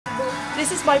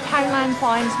This is by Poundland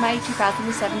Finds May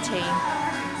 2017.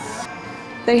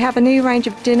 They have a new range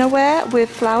of dinnerware with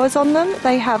flowers on them.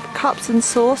 They have cups and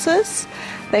saucers.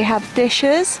 They have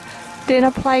dishes,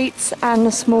 dinner plates and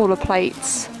the smaller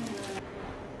plates.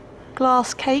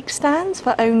 Glass cake stands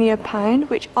for only £1,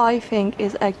 which I think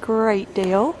is a great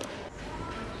deal.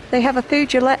 They have a few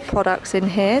Gillette products in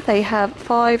here. They have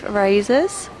 5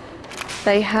 razors.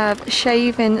 They have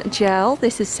shaving gel,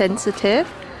 this is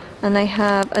sensitive. And they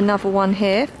have another one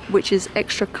here, which is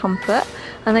extra comfort.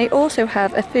 And they also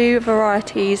have a few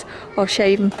varieties of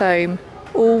shaving foam,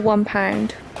 all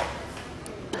 £1.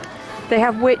 They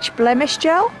have witch blemish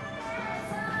gel.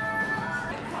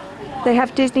 They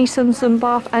have Disney Sun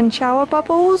bath and shower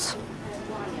bubbles.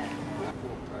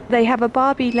 They have a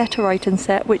Barbie letter writing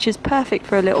set, which is perfect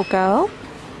for a little girl.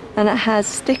 And it has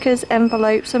stickers,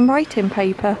 envelopes and writing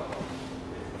paper.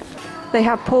 They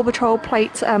have Paw Patrol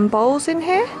plates and bowls in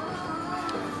here.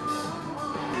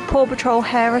 Paw Patrol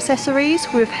hair accessories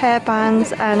with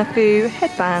hairbands and a few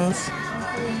headbands.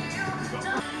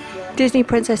 Disney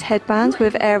Princess headbands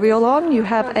with Ariel on. You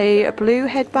have a blue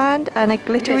headband and a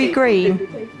glittery green.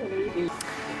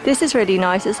 This is really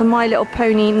nice. It's a My Little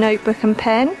Pony notebook and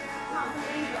pen.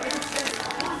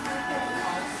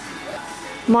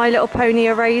 My Little Pony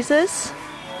erasers.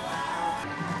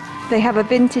 They have a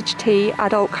vintage tea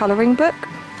adult colouring book.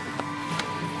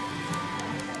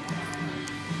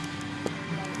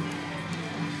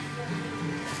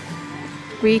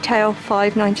 Retail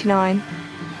 $5.99.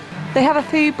 They have a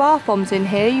few bath bombs in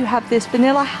here. You have this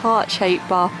vanilla heart-shaped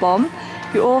bath bomb.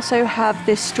 You also have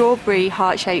this strawberry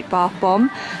heart-shaped bath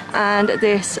bomb and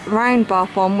this round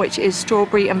bath bomb, which is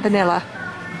strawberry and vanilla.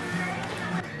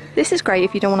 This is great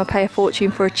if you don't want to pay a fortune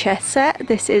for a chess set.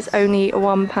 This is only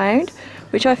 £1,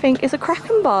 which I think is a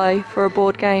cracking buy for a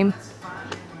board game.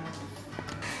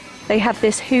 They have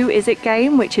this Who Is It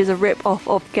game, which is a rip-off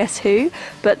of Guess Who,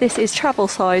 but this is travel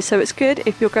size, so it's good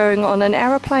if you're going on an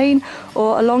aeroplane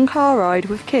or a long car ride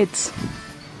with kids.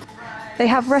 They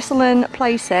have wrestling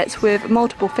play sets with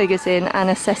multiple figures in and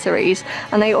accessories,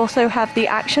 and they also have the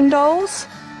action dolls.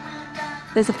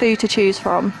 There's a few to choose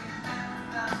from.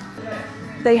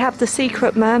 They have the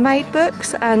Secret Mermaid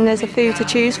books, and there's a few to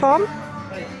choose from.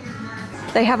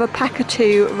 They have a pack of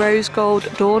 2 rose gold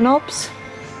doorknobs.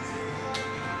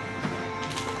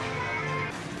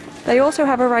 They also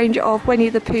have a range of Winnie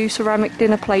the Pooh ceramic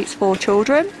dinner plates for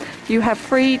children. You have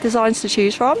 3 designs to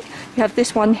choose from. You have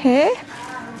this one here,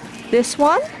 this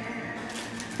one,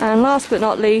 and last but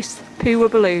not least, Pooh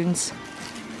with balloons.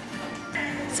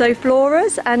 So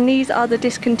Floras, and these are the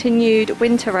discontinued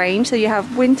winter range. So you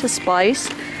have winter spice,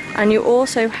 and you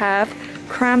also have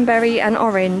cranberry and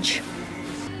orange.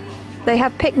 They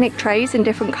have picnic trays in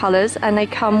different colours, and they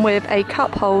come with a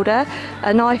cup holder,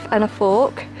 a knife and a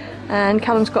fork. And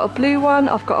Callum's got a blue one,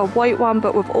 I've got a white one,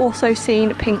 but we've also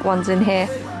seen pink ones in here.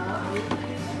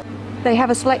 They have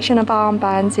a selection of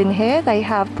armbands in here. They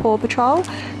have Paw Patrol,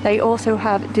 they also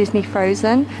have Disney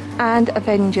Frozen and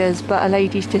Avengers, but a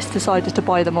lady's just decided to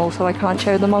buy them all, so I can't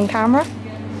show them on camera.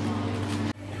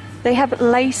 They have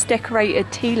lace decorated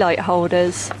tea light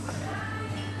holders.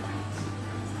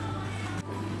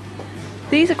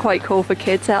 These are quite cool for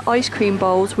kids. They're ice cream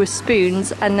bowls with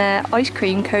spoons and they're ice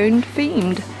cream cone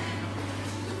themed.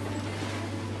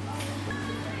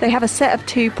 They have a set of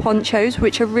 2 ponchos,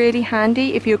 which are really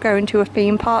handy if you're going to a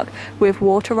theme park with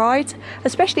water rides,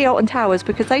 especially Alton Towers,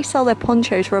 because they sell their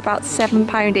ponchos for about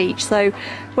 £7 each, so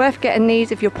worth getting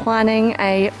these if you're planning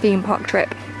a theme park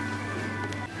trip.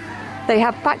 They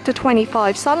have Factor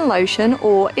 25 sun lotion,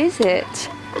 or is it?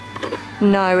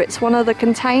 No, it's one of the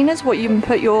containers what you can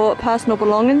put your personal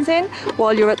belongings in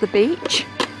while you're at the beach.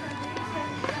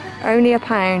 Only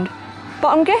 £1. But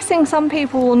I'm guessing some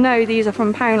people will know these are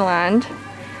from Poundland.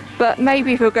 But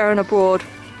maybe if you're going abroad,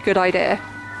 good idea.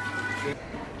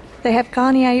 They have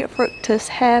Garnier Fructus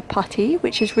hair putty,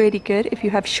 which is really good if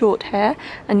you have short hair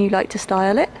and you like to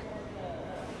style it.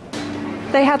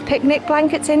 They have picnic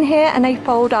blankets in here, and they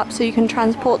fold up so you can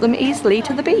transport them easily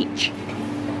to the beach.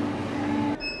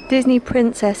 Disney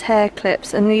Princess hair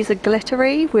clips, and these are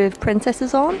glittery with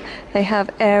princesses on. They have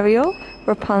Ariel,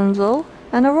 Rapunzel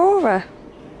and Aurora.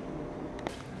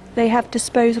 They have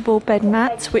disposable bed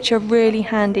mats, which are really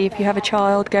handy if you have a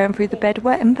child going through the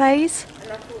bedwetting phase.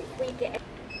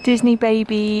 Disney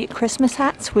baby Christmas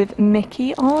hats with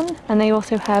Mickey on, and they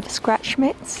also have scratch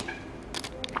mitts.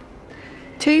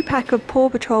 2 pack of Paw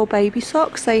Patrol baby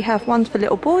socks. They have ones for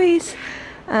little boys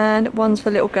and ones for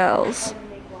little girls.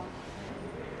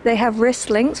 They have wrist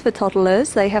links for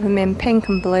toddlers. They have them in pink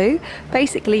and blue.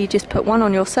 Basically, you just put one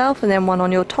on yourself and then one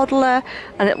on your toddler,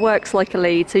 and it works like a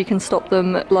lead, so you can stop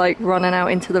them like running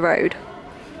out into the road.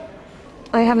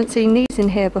 I haven't seen these in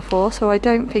here before, so I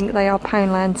don't think they are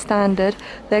Poundland standard.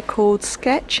 They're called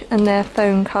Sketch and they're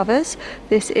phone covers.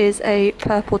 This is a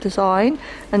purple design,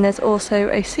 and there's also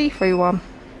a see-through one.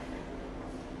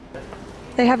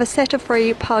 They have a set of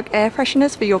 3 Pug air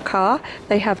fresheners for your car.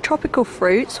 They have tropical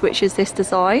fruits, which is this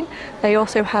design. They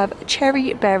also have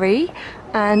cherry berry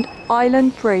and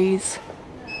island breeze.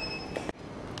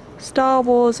 Star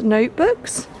Wars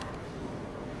notebooks.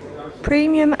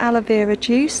 Premium aloe vera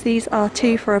juice. These are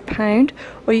 2 for £1,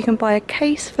 or you can buy a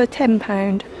case for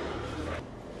 £10.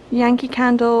 Yankee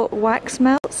Candle wax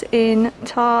melts in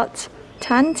tart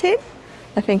tantin.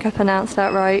 I think I pronounced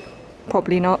that right.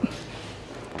 Probably not.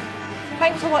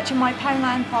 Thanks for watching my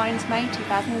Poundland Finds May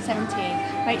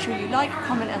 2017. Make sure you like,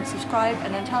 comment and subscribe,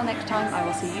 and until next time I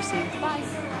will see you soon.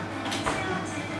 Bye!